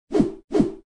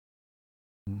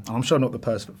I'm sure I'm not the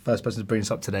first person to bring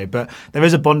this up today, but there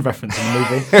is a Bond reference in the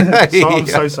movie. So I'm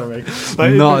so sorry.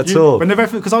 But not at all. When the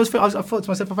reference, because I thought to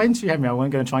myself, if I interview Henry, I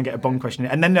want to go and try and get a Bond question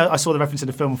in. And then I saw the reference in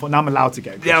the film and thought, now I'm allowed to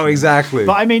get a question. Yeah, exactly.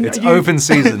 But I mean, it's open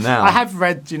season now. I have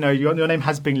read, your name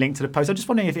has been linked to the post. I'm just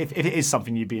wondering if it is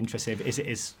something you'd be interested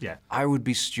in. Yeah. I would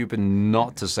be stupid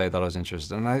not to say that I was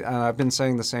interested. And I've been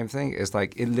saying the same thing. It's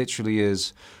like, it literally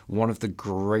is one of the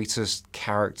greatest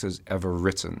characters ever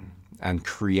written and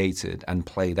created and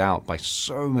played out by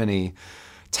so many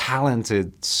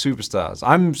talented superstars.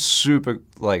 I'm super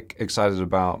excited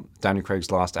about Daniel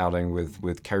Craig's last outing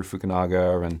with Cary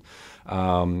Fukunaga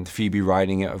and Phoebe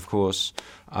writing it, of course.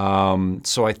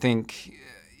 So I think,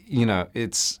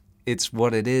 it's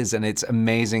what it is, and it's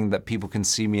amazing that people can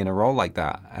see me in a role like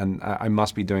that, and I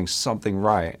must be doing something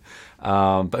right.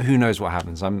 But who knows what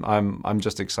happens? I'm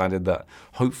just excited that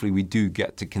hopefully we do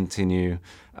get to continue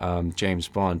James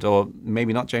Bond, or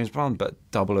maybe not James Bond, but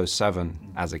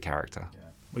 007 as a character. Yeah.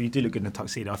 Well, you do look good in a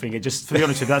tuxedo. I think it just, to be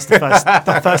honest with you, that's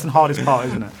the first and hardest part,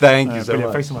 isn't it? Thank you so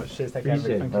much. Thanks so much. Cheers. Take care.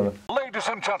 Thank you. Ladies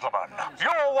and gentlemen,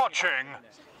 you're watching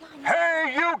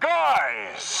Hey You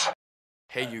Guys.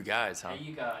 Hey You Guys, huh? Hey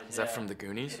You Guys. Is that from the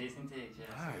Goonies? It is indeed, yes.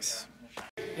 Nice.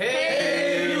 Hey